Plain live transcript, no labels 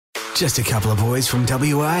Just a couple of boys from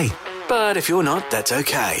WA. But if you're not, that's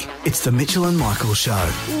okay. It's the Mitchell and Michael Show.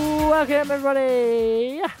 Welcome,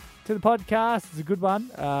 everybody, to the podcast. It's a good one.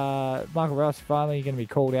 Michael Ross, finally going to be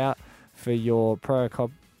called out for your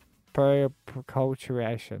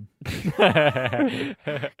pro-culturation.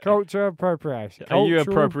 Culture appropriation. Are you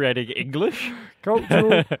appropriating English?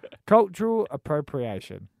 Cultural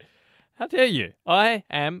appropriation. How dare you? I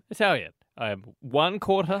am Italian. I am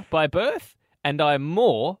 1/4 by birth, and I am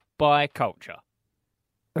more by culture.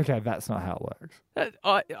 Okay, that's not how it works.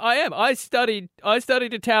 I am. I studied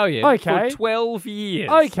Italian for 12 years.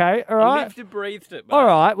 Okay, all right. I lived and breathed it, mate. All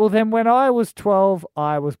right, well then when I was 12,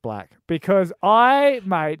 I was black. Because I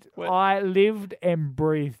lived and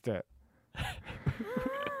breathed it.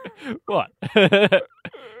 What?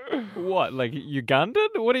 What, like Ugandan?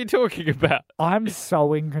 What are you talking about? I'm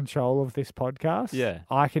so in control of this podcast. Yeah.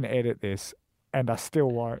 I can edit this, and I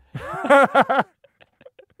still won't. I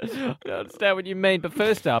understand what you mean. But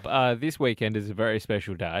first up, this weekend is a very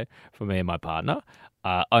special day for me and my partner.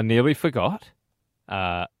 I nearly forgot,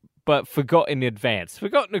 but forgot in advance.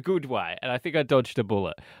 Forgot in a good way, and I think I dodged a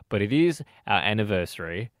bullet. But it is our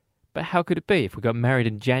anniversary. But how could it be if we got married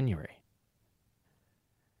in January?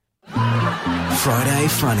 Friday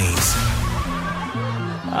Funnies.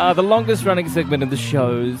 The longest running segment of the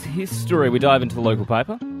show's history. We dive into the local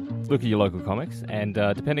paper, look at your local comics, and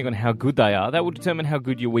depending on how good they are, that will determine how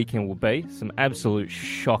good your weekend will be. Some absolute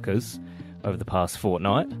shockers over the past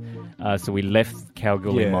fortnight. So we left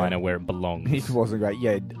Kalgoorlie Minor where it belongs. It wasn't great.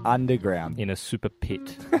 Yeah, underground. In a super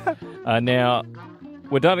pit. Now,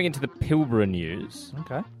 we're diving into the Pilbara news.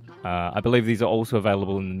 Okay. I believe these are also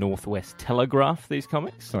available in the Northwest Telegraph, these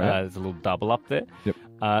comims. There's a little double up there. Yep.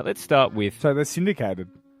 Let's start with... So they're syndicated?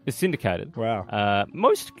 It's syndicated. Wow.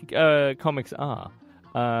 Most comics are.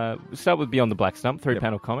 Start with Beyond the Black Stump,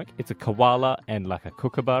 3-panel comic. It's a koala and like a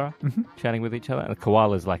kookaburra chatting with each other. And the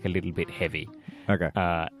koala's like a little bit heavy. Okay.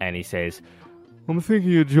 And he says, I'm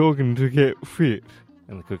thinking of jogging to get fit.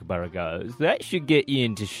 And the kookaburra goes, that should get you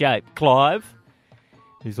into shape, Clive.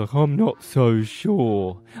 He's like, I'm not so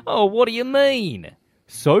sure. Oh, what do you mean?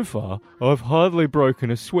 So far, I've hardly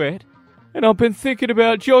broken a sweat, and I've been thinking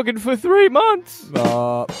about jogging for 3 months.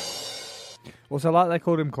 Well, so like they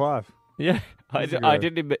called him Clive. Yeah, I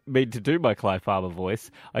didn't mean to do my Clive Farmer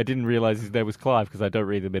voice. I didn't realise his name was Clive because I don't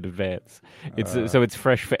read them in advance. So it's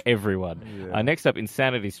fresh for everyone. Yeah. Next up,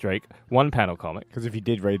 Insanity Streak, 1-panel comic. Because if you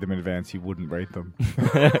did read them in advance, you wouldn't read them.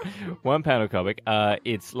 1-panel comic.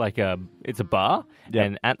 It's like it's a bar,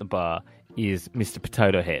 and at the bar is Mr.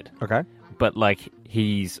 Potato Head. Okay. But like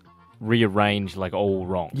he's rearranged like all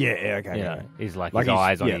wrong. Yeah, okay. You know, he's like Like his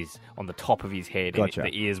eyes he's- on the top of his head, Gotcha.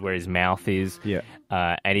 and the ears where his mouth is. Yeah.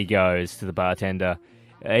 And he goes to the bartender.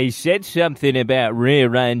 He said something about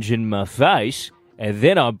rearranging my face, and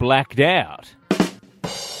then I blacked out.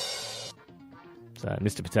 So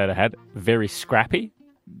Mr. Potato Head, very scrappy,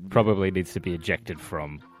 probably needs to be ejected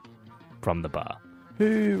from the bar.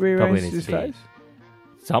 Who Probably rearranged needs his to be face?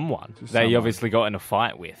 Someone Just that he someone. obviously got in a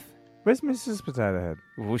fight with. Where's Mrs. Potato Head?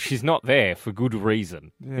 Well, she's not there for good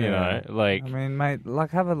reason. Yeah. You know, like... I mean, mate, like,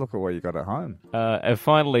 have a look at what you got at home. and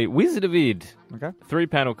finally, Wizard of Id. Okay.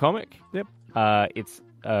 3-panel comic. Yep. It's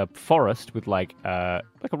a forest with like a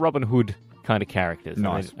Robin Hood kind of characters.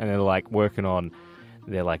 Nice. And they're like working on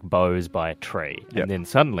their like bows by a tree. Yep. And then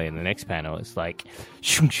suddenly in the next panel, it's like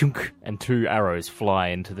shunk shunk, and 2 arrows fly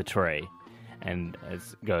into the tree. And it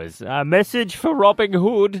goes, a message for Robin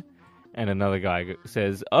Hood. And another guy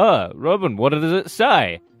says, Robin, what does it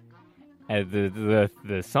say? And the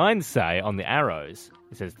signs say on the arrows,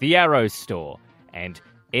 it says, The Arrow Store and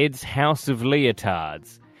Ed's House of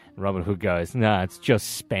Leotards. And Robin Hood goes, nah, it's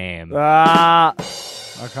just spam. I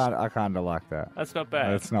kind of like that. That's not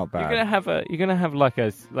bad. That's not bad. You're gonna have like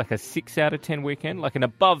a 6 out of 10 weekend, like an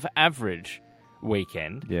above average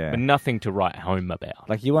weekend, Yeah. but nothing to write home about.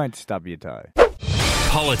 Like, you won't stub your toe.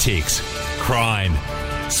 Politics, crime,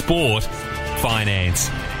 sport, finance.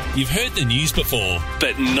 You've heard the news before,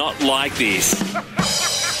 but not like this.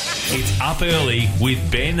 It's Up Early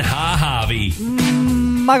with Ben Harvey.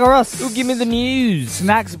 Michael Ross. Give me the news.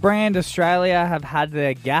 Snacks Brand Australia have had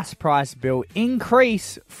their gas price bill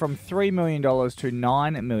increase from $3 million to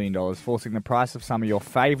 $9 million, forcing the price of some of your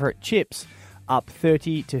favourite chips up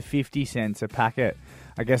 30 to 50 cents a packet.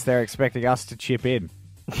 I guess they're expecting us to chip in.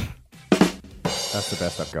 That's the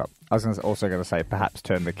best I've got. I was also going to say perhaps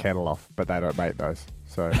turn the kettle off, but they don't make those.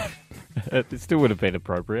 So It still would have been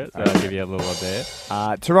appropriate, so I'll give you a little one there.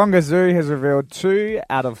 Taronga Zoo has revealed 2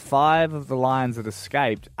 out of 5 of the lions that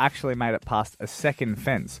escaped actually made it past a second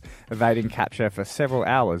fence, evading capture for several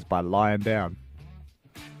hours by lying down.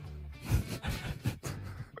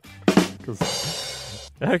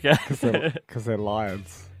 Okay. Because they're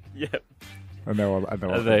lions. Yep. And they were like-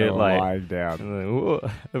 lying down.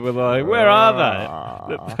 They were like, where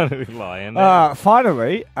are they? The lion.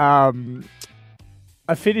 Finally, a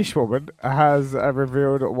Finnish woman has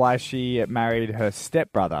revealed why she married her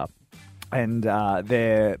stepbrother, and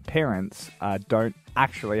their parents don't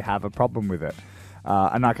actually have a problem with it.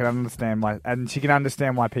 And I can understand why, and she can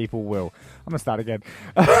understand why people will. I'm gonna start again.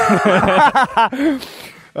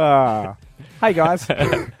 Hey guys.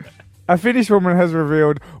 A Finnish woman has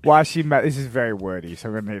revealed why she married... This is very wordy, so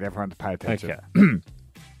I'm going to need everyone to pay attention. Okay.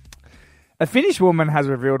 A Finnish woman has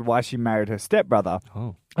revealed why she married her stepbrother.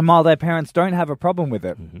 Oh. And while their parents don't have a problem with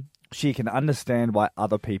it, she can understand why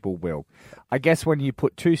other people will. I guess when you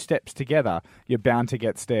put two steps together, you're bound to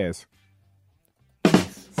get stares.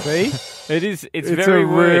 See? It's It's very a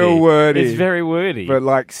wordy. real wordy. It's very wordy. But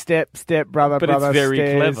like step, brother, But it's brother, very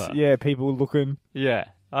stairs. clever. Yeah, people looking. Yeah.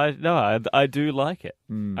 I do like it.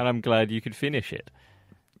 And I'm glad you could finish it.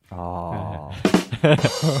 Oh.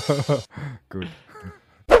 Good.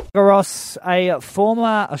 Ross, a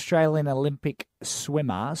former Australian Olympic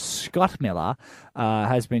swimmer, Scott Miller,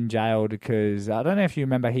 has been jailed because, I don't know if you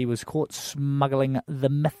remember, he was caught smuggling the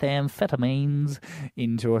methamphetamines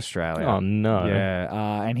into Australia. Oh, no.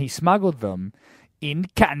 Yeah, and he smuggled them in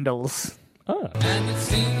candles. Oh.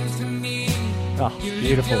 Oh,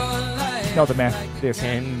 beautiful. Not the meth. This.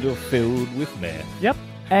 Candle filled with meth. Yep.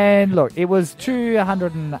 And look, it was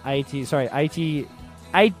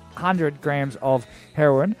 800 grams of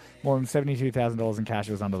heroin, more than $72,000 in cash.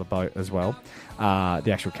 It was under the boat as well,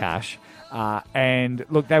 the actual cash. And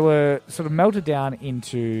look, they were sort of melted down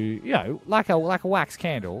into, like a wax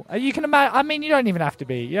candle. You can imagine. I mean, you don't have to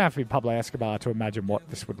be Pablo Escobar to imagine what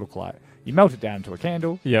this would look like. You melt it down into a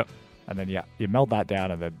candle. Yep. And then you melt that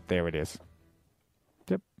down, and then there it is.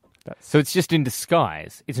 Yep. So it's just in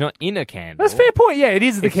disguise. It's not in a candle. That's a fair point. Yeah, it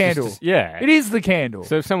is the It's candle. just- yeah. It is the candle.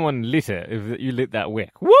 So if someone lit it, if you lit that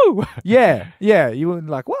wick, woo! Yeah. You wouldn't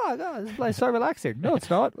like, wow, God, this place is so relaxing. No,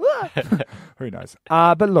 it's not. Who knows?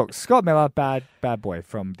 But look, Scott Miller, bad boy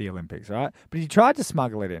from the Olympics, right? But he tried to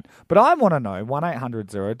smuggle it in. But I want to know,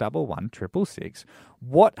 1-800-011-666,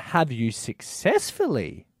 what have you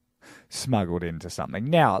successfully smuggled into something?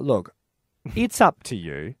 Now, look, it's up to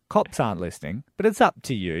you. Cops aren't listening, but it's up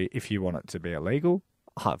to you if you want it to be illegal.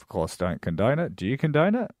 I, of course, don't condone it. Do you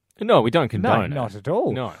condone it? No, we don't condone it. No, not at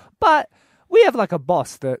all. No. But we have like a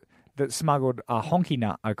boss that smuggled a honky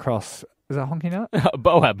nut across. Is that a honky nut? A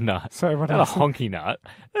Boab nut. So what Not else? a honky nut.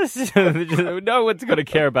 No one's going to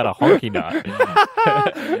care about a honky nut.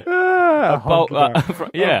 A honky nut.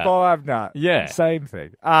 Yeah. A Boab nut. Yeah. Same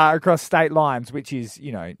thing. Across state lines, which is,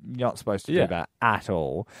 you're not supposed to do Yeah. that at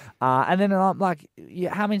all. And then I'm like,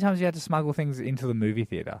 how many times have you had to smuggle things into the movie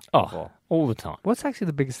theatre? Oh, all the time. What's actually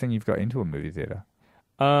the biggest thing you've got into a movie theatre?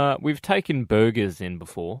 We've taken burgers in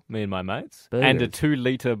before, me and my mates, and a Burgers?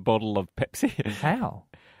 2-litre bottle of Pepsi. How?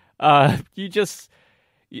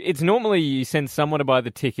 It's normally you send someone to buy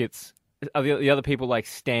the tickets, the other people like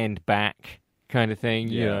stand back kind of thing,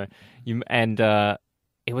 Yeah.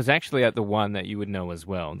 it was actually at the one that you would know as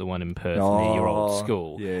well, the one in Perth near your old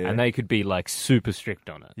school, yeah. and they could be like super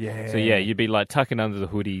strict on it. Yeah. So yeah, you'd be like tucking under the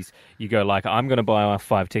hoodies. You go like, I'm going to buy our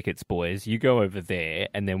 5 tickets, boys. You go over there,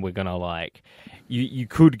 and then we're going to like, you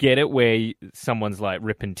could get it where someone's like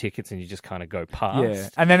ripping tickets and you just kind of go past. Yeah,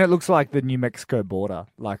 and then it looks like the New Mexico border,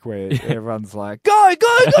 like where everyone's like, go,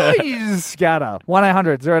 go, go, you just scatter.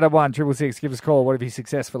 1-800-011-666, give us a call. What have you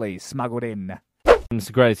successfully smuggled in? It's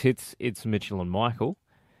the greatest hits. It's Mitchell and Michael.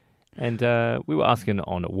 And we were asking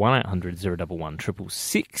on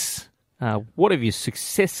 1-800-011-666, what have you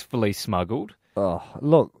successfully smuggled? Oh,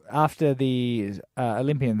 look, after the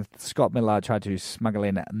Olympian Scott Miller tried to smuggle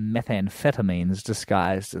in methamphetamines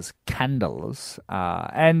disguised as candles,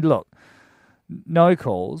 and look, no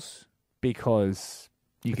calls because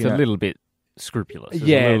you It's can... a little bit scrupulous. It's a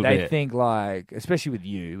Yeah, little they bit, think like, especially with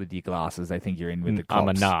you, with your glasses, they think you're in with the cops. I'm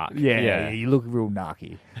a narc. Yeah, Yeah. you look real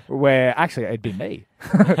narky. Where actually it'd be me,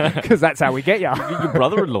 because that's how we get you. Your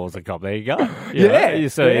brother-in-law's a cop. There you go. Yeah,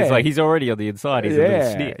 So yeah. it's like he's already on the inside. He's a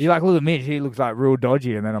little snitch. You're like, look at Mitch, he looks like real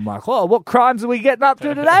dodgy, and then I'm like, oh, what crimes are we getting up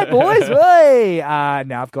to today, boys? Hey,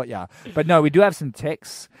 now I've got ya. But no, we do have some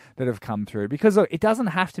texts that have come through because look, it doesn't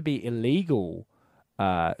have to be illegal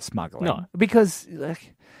smuggling. No. Because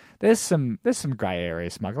like, there's some grey area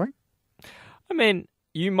smuggling. I mean,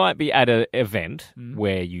 you might be at an event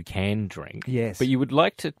where you can drink. Yes. But you would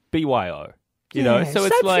like to BYO. You Yeah, know, so save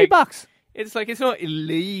it's a few like bucks. It's like, it's not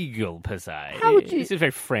illegal per se. How would you- It's just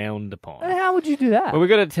very frowned upon. How would you do that? Well, we've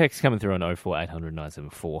got a text coming through on 04800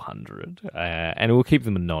 974 400, and we'll keep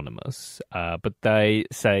them anonymous. But they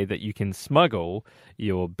say that you can smuggle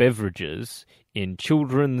your beverages in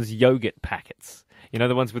children's yogurt packets. You know,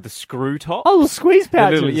 the ones with the screw top? Oh, the squeeze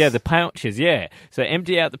pouches. The pouches, yeah. So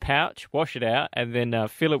empty out the pouch, wash it out, and then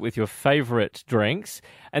fill it with your favourite drinks.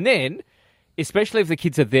 And then, especially if the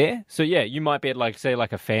kids are there, so yeah, you might be at, like, say,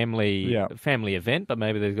 like a family event, but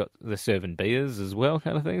maybe they're serving beers as well,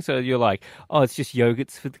 kind of thing. So you're like, oh, it's just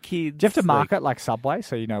yogurts for the kids. Do you have to mark it like Subway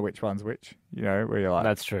so you know which one's which? You know, where you're like...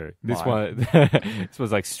 That's true. This Why? one, this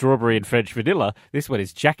one's like strawberry and French vanilla. This one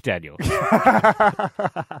is Jack Daniel.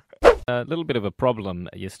 A little bit of a problem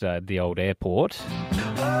yesterday at the old airport.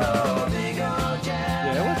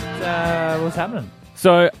 Yeah, what's happening?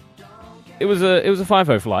 So it was a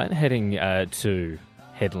 5:00 flight heading to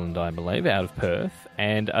Headland, I believe, out of Perth,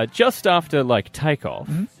 and just after like takeoff,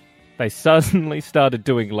 they suddenly started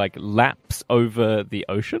doing like laps over the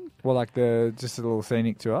ocean. Well, like just a little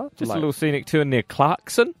scenic tour? Just like, a little scenic tour near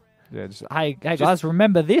Clarkson. Yeah, hey guys,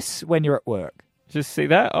 remember this when you're at work. Just see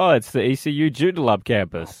that? Oh, it's the ECU Joondalup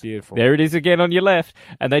campus. Oh, beautiful. There it is again on your left.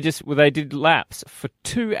 And they did laps for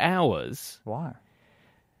 2 hours. Why?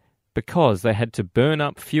 Because they had to burn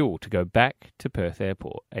up fuel to go back to Perth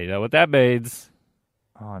Airport. And you know what that means?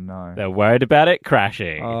 Oh, no. They're worried about it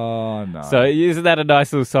crashing. Oh, no. So isn't that a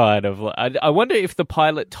nice little sign of... I wonder if the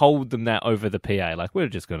pilot told them that over the PA. Like, we're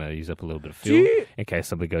just going to use up a little bit of fuel in case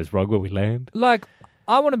something goes wrong when we land. Like,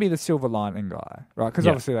 I want to be the silver lining guy, right? Because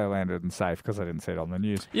Yeah. obviously they landed and safe because I didn't see it on the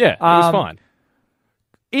news. Yeah, it was fine.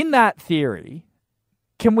 In that theory,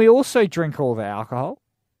 can we also drink all the alcohol?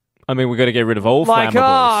 I mean, we've got to get rid of all Like,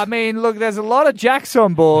 flammables. I mean, look, there's a lot of Jacks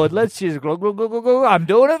on board. Let's just glug, glug, glug, glug, glug. I'm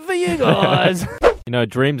doing it for you guys. You know,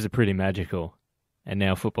 dreams are pretty magical. And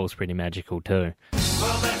now football's pretty magical too.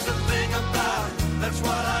 Well, that's the thing about it. That's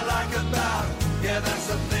what I like about it. Yeah, that's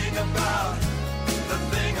the thing about it. The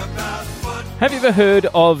thing about football. Have you ever heard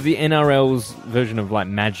of the NRL's version of like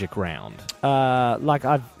Magic Round? Like,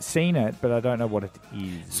 I've seen it, but I don't know what it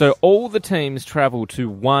is. So all the teams travel to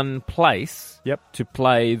one place Yep. to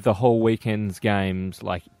play the whole weekend's games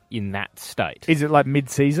like in that state. Is it like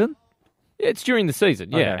mid-season? It's during the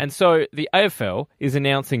season, yeah. Okay. And so the AFL is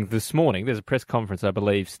announcing this morning, there's a press conference, I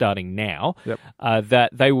believe, starting now, Yep. that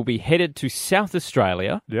they will be headed to South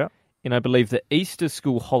Australia Yep. in, I believe, the Easter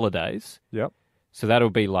school holidays. Yep. So that'll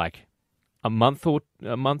be like a month or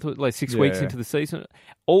like 6 weeks Yeah. into the season.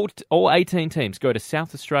 All 18 teams go to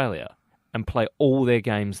South Australia and play all their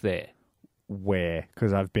games there. Where?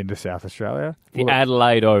 Because I've been to South Australia. The Well,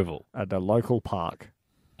 Adelaide Oval, at the local park.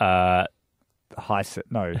 uh,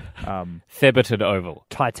 Theberton Oval,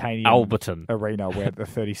 Titanium Alberton. Arena where the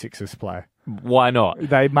 36ers play. Why not?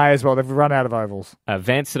 They may as well. They've run out of ovals.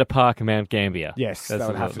 Vansittart Park and Mount Gambier. Yes, that's that a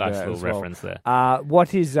would have to nice be it little as well. reference there.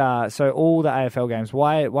 What is so all the AFL games?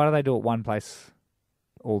 Why do they do it one place?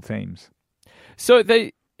 All teams. So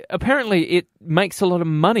apparently it makes a lot of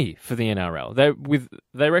money for the NRL.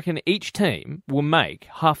 They reckon each team will make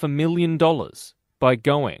 $500,000 by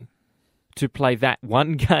going to play that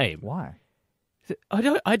one game. Why?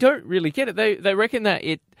 I don't really get it. They reckon that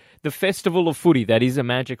the festival of footy that is a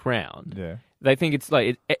Magic Round. Yeah. They think it's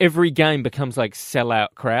like every game becomes like sellout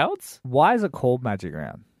crowds. Why is it called Magic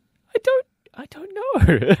Round? I don't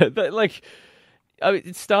know. Like,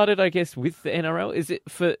 it started, I guess, with the NRL. Is it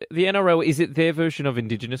for the NRL? Is it their version of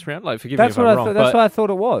Indigenous Round? Like, forgive me if I'm wrong. That's what I thought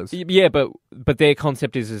it was. Yeah, but their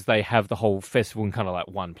concept is they have the whole festival in kind of like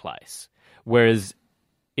one place, whereas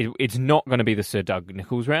it's not going to be the Sir Doug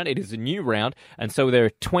Nicholls round. It is a new round, and so there are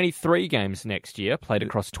 23 games next year played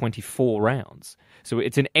across 24 rounds. So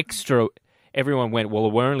it's an extra. Everyone went, well,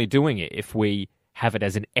 we're only doing it if we have it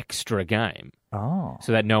as an extra game, Oh,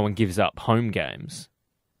 so that no one gives up home games.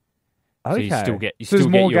 okay. So you still get. So there's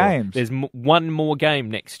more games. There's one more game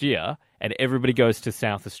next year, and everybody goes to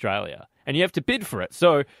South Australia, and you have to bid for it.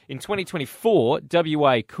 So in 2024,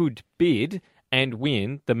 WA could bid and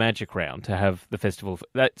win the Magic Round to have the festival.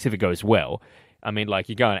 That's if it goes well. I mean, like,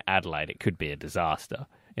 you go to Adelaide, it could be a disaster.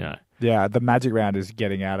 You know. Yeah, the Magic Round is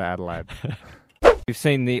getting out of Adelaide. We've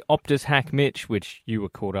seen the Optus hack, Mitch, which you were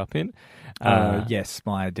caught up in. Yes,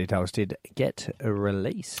 my details did get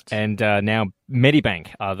released. And now Medibank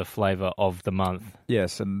are the flavour of the month.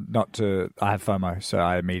 Yes, and I have FOMO, so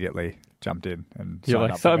I immediately jumped in and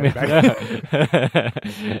You're signed like, up sign for me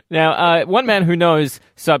Medibank. Now, one man who knows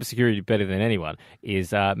cybersecurity better than anyone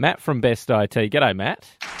is Matt from Best IT. G'day, Matt.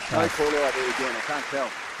 No call out there again. I can't tell.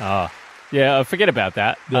 Oh, yeah, forget about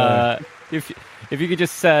that. Yeah. If you could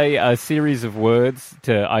just say a series of words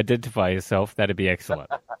to identify yourself, that'd be excellent.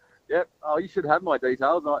 Yep. Oh, you should have my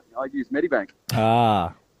details. I use Medibank.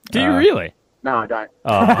 Ah. Do you really? No, I don't.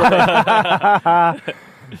 Oh.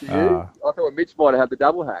 Do you? I thought Mitch might have had the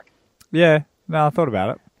double hack. Yeah. No, I thought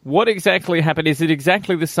about it. What exactly happened? Is it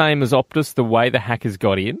exactly the same as Optus, the way the hackers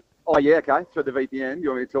got in? Oh, yeah, okay. Through the VPN. You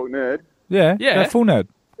want me to talk nerd? Yeah. Yeah. Full nerd.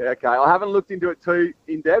 Yeah, okay. I haven't looked into it too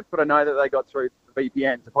in depth, but I know that they got through the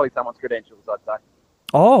VPN, so probably someone's credentials, I'd say.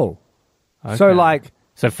 Oh. So, Okay. like...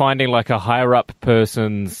 So finding like a higher up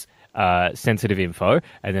person's sensitive info,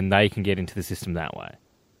 and then they can get into the system that way.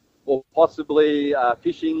 Or possibly a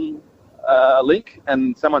phishing link,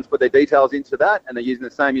 and someone's put their details into that, and they're using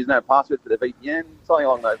the same username and password for the VPN, something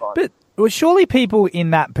along those lines. But well, surely people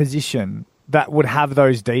in that position that would have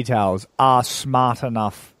those details are smart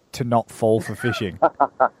enough to not fall for phishing.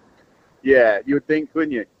 Yeah, you would think,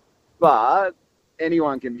 couldn't you? But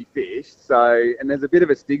anyone can be phished, so, and there's a bit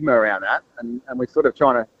of a stigma around that, and we're sort of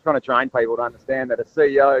trying to train people to understand that a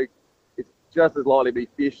CEO is just as likely to be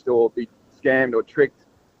phished or be scammed or tricked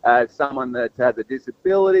as someone that has a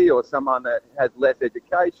disability or someone that has less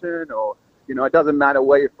education, or, you know, it doesn't matter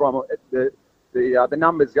where you're from. The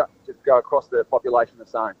numbers just go across the population the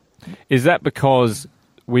same. Is that because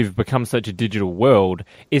we've become such a digital world?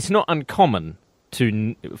 It's not uncommon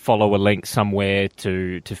to follow a link somewhere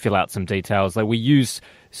to fill out some details. Like, we use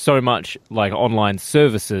so much like online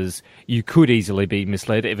services, you could easily be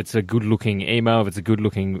misled if it's a good-looking email, if it's a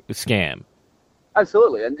good-looking scam.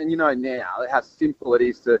 Absolutely, and you know now how simple it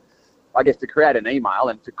is to create an email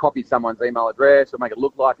and to copy someone's email address or make it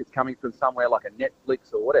look like it's coming from somewhere like a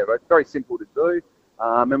Netflix or whatever. It's very simple to do,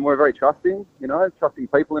 and we're very trusting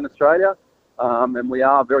people in Australia, and we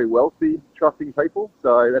are very wealthy, trusting people,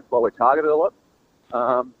 so that's why we're targeted a lot.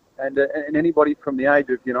 And anybody from the age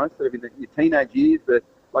of, sort of in your teenage years,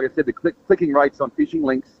 like I said, the clicking rates on phishing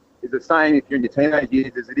links is the same if you're in your teenage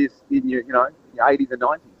years as it is in your 80s and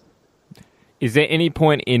 90s. Is there any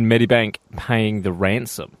point in Medibank paying the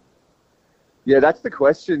ransom? Yeah, that's the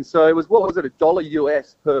question. So it was, what was it, $1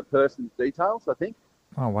 US per person's details, I think?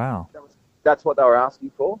 Oh, wow. That's what they were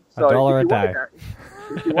asking for. So $1 a day.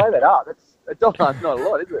 If you weigh that up, that's $1. Not a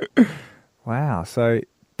lot, is it? Wow. So...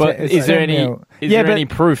 But is there any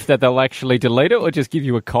proof that they'll actually delete it or just give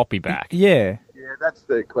you a copy back? Yeah. Yeah, that's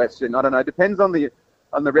the question. I don't know. It depends on the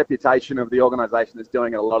reputation of the organisation that's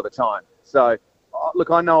doing it a lot of the time. So, look,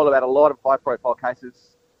 I know about a lot of high-profile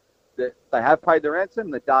cases that they have paid the ransom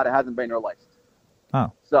and the data hasn't been released.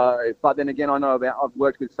 Oh. So, but then again, I've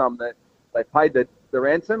worked with some that they paid the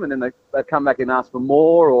ransom and then they've come back and asked for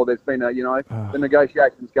more, or there's been the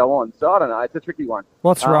negotiations go on. So I don't know. It's a tricky one.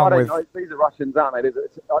 What's wrong with... I don't know. These are Russians, aren't they?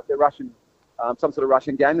 They're Russian, some sort of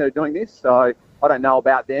Russian gang that are doing this. So I don't know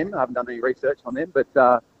about them. I haven't done any research on them.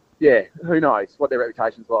 But yeah, who knows what their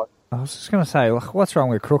reputation's like. I was just going to say, what's wrong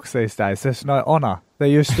with crooks these days? There's no honour. There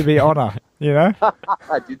used to be honour, you know?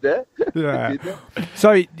 I did that. Yeah. I did that.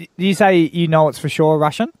 So do you say you know it's for sure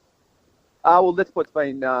Russian? Well, that's what's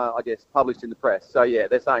been, I guess, published in the press. So, yeah,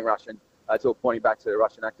 they're saying Russian. It's all pointing back to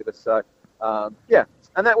Russian activists. So, yeah.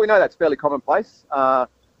 And that we know that's fairly commonplace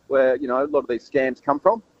where, a lot of these scams come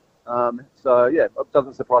from. So, yeah, it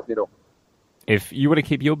doesn't surprise me at all. If you want to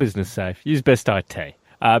keep your business safe, use Best IT.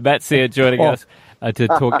 Matt's here joining us to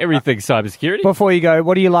talk everything cybersecurity. Before you go,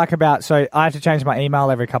 what do you like about... So I have to change my email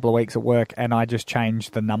every couple of weeks at work, and I just change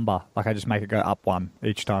the number. Like, I just make it go up one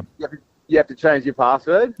each time. You have to change your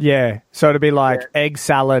password? Yeah. So it'll be like egg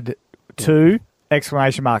salad 2,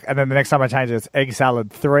 exclamation mark. And then the next time I change it, it's egg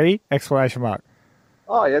salad 3, exclamation mark.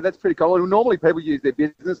 Oh, yeah, that's pretty cool. Normally people use their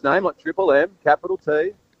business name, like Triple M, capital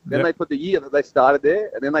T. Then they put the year that they started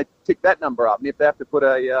there, and then they tick that number up. And if they have to put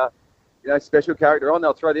a special character on,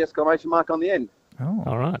 they'll throw the exclamation mark on the end. Oh.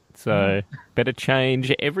 All right. So better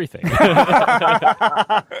change everything.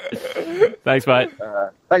 Thanks, mate.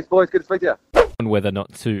 Thanks, boys. Good to speak to you. Whether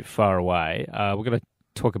not too far away, we're going to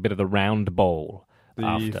talk a bit of the round ball.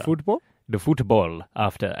 Football? The football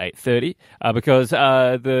after 8:30 because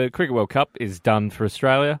the Cricket World Cup is done for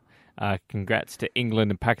Australia. Congrats to England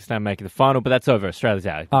and Pakistan making the final, but that's over. Australia's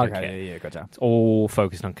out. Okay, yeah, gotcha. It's all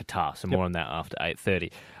focused on Qatar, so more on that after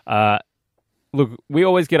 8:30. Look, we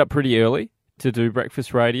always get up pretty early to do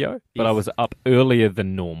breakfast radio, but I was up earlier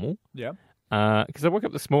than normal. Yeah. Because I woke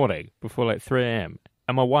up this morning before like 3 a.m.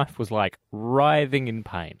 and my wife was like writhing in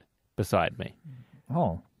pain beside me.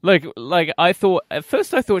 Oh. Like I thought, at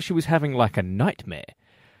first I thought she was having like a nightmare.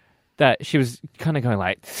 That she was kind of going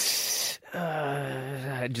like, just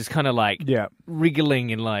kind of like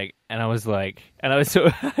wriggling and like, and I was like, and I was so,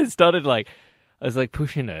 I was like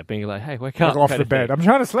pushing her, being like, hey, wake up. Off the bed. I'm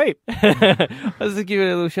trying to sleep. I was like giving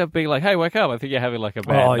her a little shove, being like, hey, wake up. I think you're having like a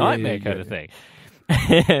bad nightmare kind of thing.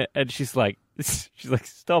 And she's like She's like,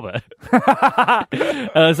 stop it.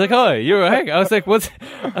 And I was like, oh, you're right. I was like,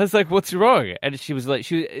 what's wrong? And she was like,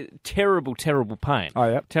 terrible pain. Oh,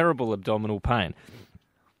 yeah. Terrible abdominal pain.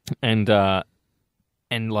 And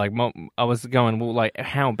like, I was going, well, like,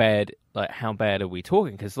 how bad are we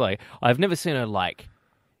talking? Because, like, I've never seen her, like,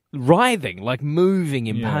 writhing, like, moving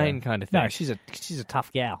in pain kind of thing. No, she's a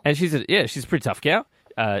tough gal. And she's a pretty tough gal.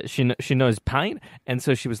 She knows pain. And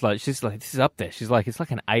so she's like, this is up there. She's like, it's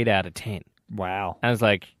like an 8 out of 10. Wow. And I was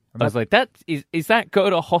like, is that go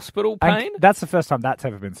to hospital pain? And that's the first time that's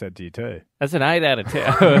ever been said to you too. That's an 8 out of 10.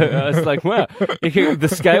 I was like, wow, the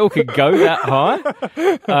scale could go that high.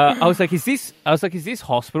 I was like, is this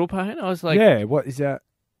hospital pain? I was like, yeah. What is that?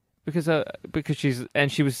 Because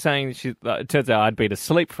she was saying it turns out I'd been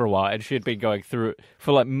asleep for a while and she had been going through it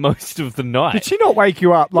for like most of the night. Did she not wake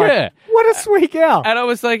you up? Like, yeah. What a sweet gal. And I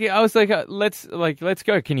was like, let's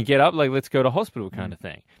go. Can you get up? Like, let's go to hospital kind of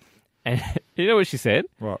thing. And you know what she said?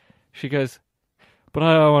 What? She goes, but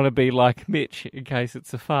I don't want to be like Mitch in case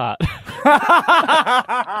it's a fart.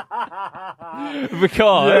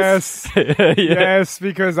 Because... Yes,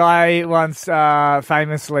 because I once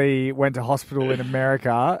famously went to hospital in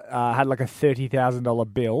America, had like a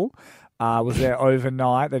 $30,000 bill, was there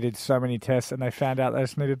overnight. They did so many tests and they found out they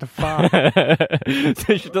just needed to fart.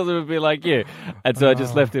 So she doesn't be like you. And so I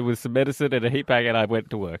just left it with some medicine and a heat pack and I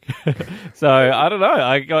went to work. So I don't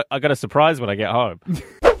know. I got a surprise when I get home.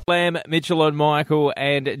 Lamb, Mitchell and Michael,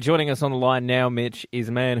 and joining us on the line now, Mitch, is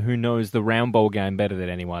a man who knows the round ball game better than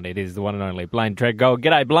anyone. It is the one and only Blaine Treadgold.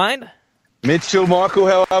 G'day, Blaine. Mitchell, Michael,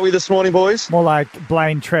 how are we this morning, boys? More like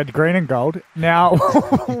Blaine Tread Green and Gold. Now,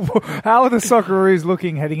 how are the Socceroos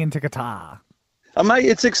looking heading into Qatar? Mate,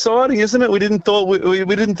 it's exciting, isn't it? We didn't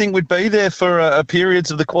think we'd be there for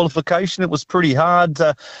periods of the qualification. It was pretty hard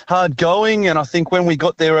going, and I think when we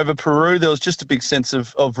got there over Peru, there was just a big sense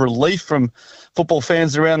of relief from football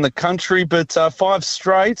fans around the country. But 5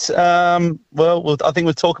 straight. I think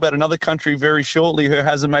we'll talk about another country very shortly who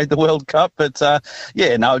hasn't made the World Cup. But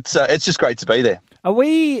it's just great to be there. Are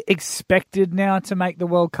we expected now to make the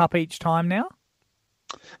World Cup each time now?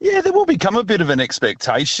 Yeah, there will become a bit of an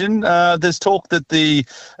expectation. There's talk that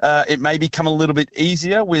it may become a little bit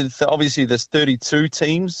easier with, obviously, there's 32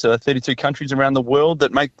 teams, 32 countries around the world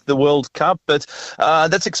that make the World Cup, but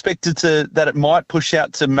that's expected that it might push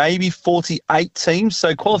out to maybe 48 teams,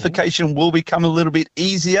 so qualification will become a little bit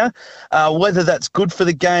easier. Whether that's good for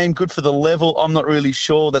the game, good for the level, I'm not really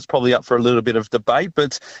sure. That's probably up for a little bit of debate,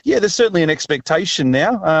 but yeah, there's certainly an expectation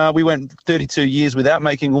now. We went 32 years without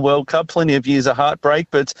making a World Cup, plenty of years of heartbreak,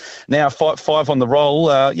 but now 5 on the roll,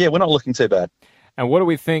 we're not looking too bad. And what do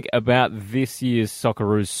we think about this year's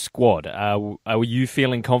Socceroos squad? Are you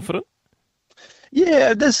feeling confident?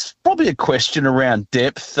 Yeah, there's probably a question around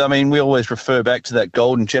depth. I mean, we always refer back to that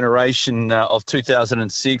golden generation of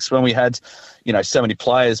 2006 when we had, so many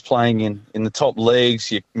players playing in the top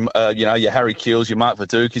leagues. Your Harry Keels, your Mark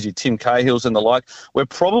Vidukas, your Tim Cahills and the like. We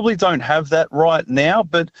probably don't have that right now,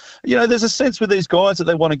 but there's a sense with these guys that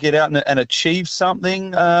they want to get out and achieve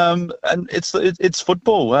something. And it's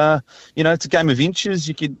football. It's a game of inches.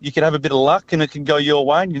 You could have a bit of luck and it can go your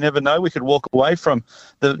way, and you never know. We could walk away from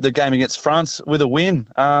the game against France with a win.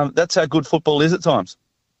 That's how good football is at times.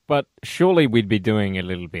 But surely we'd be doing a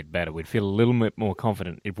little bit better. We'd feel a little bit more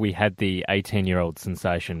confident if we had the 18-year-old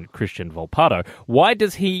sensation Christian Volpato. Why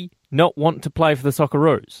does he not want to play for the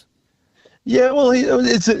Socceroos? Yeah, well,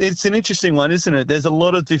 it's an interesting one, isn't it? There's a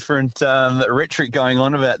lot of different rhetoric going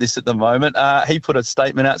on about this at the moment. He put a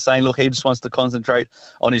statement out saying, look, he just wants to concentrate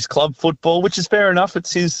on his club football, which is fair enough.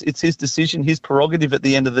 It's his decision, his prerogative at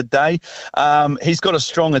the end of the day. He's got a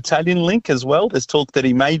strong Italian link as well. There's talk that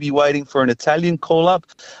he may be waiting for an Italian call-up.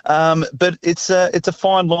 But it's a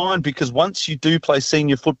fine line, because once you do play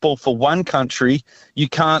senior football for one country, you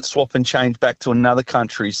can't swap and change back to another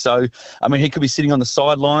country. So, I mean, he could be sitting on the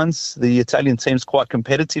sidelines. The Italian team's quite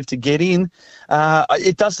competitive to get in.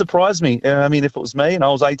 It does surprise me. I mean, if it was me and I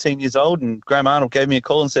was 18 years old and Graham Arnold gave me a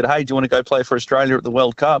call and said, hey, do you want to go play for Australia at the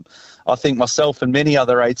World Cup? I think myself and many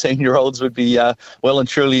other 18-year-olds would be well and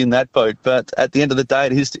truly in that boat. But at the end of the day,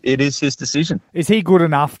 it is his decision. Is he good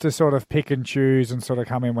enough to sort of pick and choose and sort of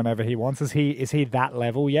come in whenever he wants? Is he that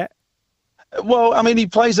level yet? Well, I mean, he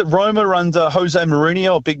plays at Roma under Jose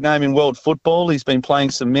Mourinho, a big name in world football. He's been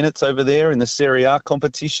playing some minutes over there in the Serie A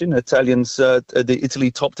competition, the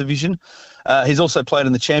Italy top division. He's also played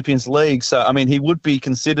in the Champions League. So, I mean, he would be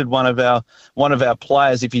considered one of our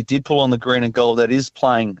players if he did pull on the green and gold that is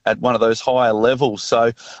playing at one of those higher levels.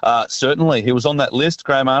 So, certainly, he was on that list.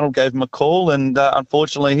 Graham Arnold gave him a call, and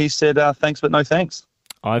unfortunately, he said, thanks, but no thanks.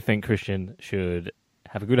 I think Christian should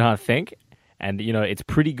have a good hard think And, it's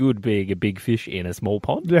pretty good being a big fish in a small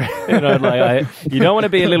pond. Yeah. You don't want to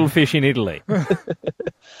be a little fish in Italy.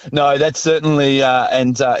 No, that's certainly,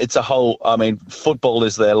 it's a whole, football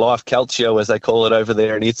is their life, calcio, as they call it over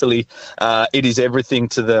there in Italy. It is everything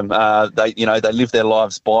to them. They live their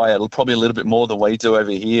lives by it, probably a little bit more than we do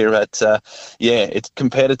over here. But, it's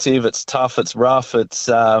competitive, it's tough, it's rough,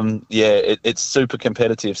 it's super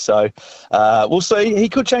competitive. So we'll see. He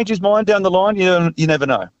could change his mind down the line. You never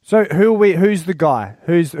know. So who's the guy?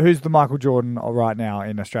 Who's the Michael Jordan right now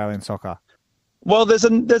in Australian soccer? Well, there's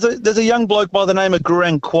a young bloke by the name of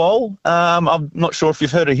Gurang Kuol. I'm not sure if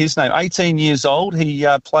you've heard of his name. 18 years old. He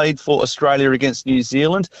played for Australia against New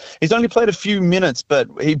Zealand. He's only played a few minutes, but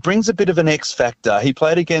he brings a bit of an X factor. He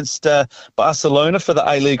played against Barcelona for the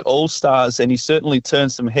A-League All-Stars, and he certainly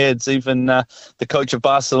turned some heads. Even the coach of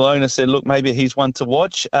Barcelona said, look, maybe he's one to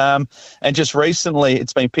watch. And just recently,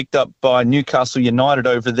 it's been picked up by Newcastle United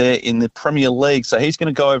over there in the Premier League. So he's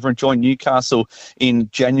going to go over and join Newcastle in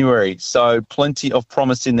January. So plenty of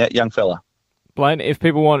promise in that young fella. Blaine, if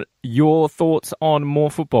people want your thoughts on more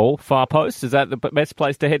football, Far Post, is that the best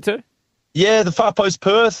place to head to? Yeah, the Far Post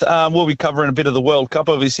Perth. We'll be covering a bit of the World Cup,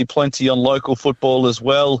 obviously plenty on local football as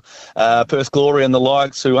well. Perth Glory and the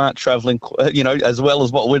likes who aren't travelling, as well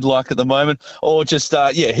as what we'd like at the moment. Or just,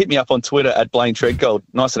 hit me up on Twitter at Blaine Treadgold.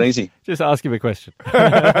 Nice and easy. Just ask him a question.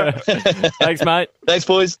 Thanks, mate. Thanks,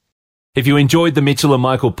 boys. If you enjoyed the Mitchell and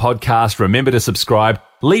Michael podcast, remember to subscribe,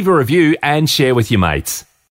 leave a review and share with your mates.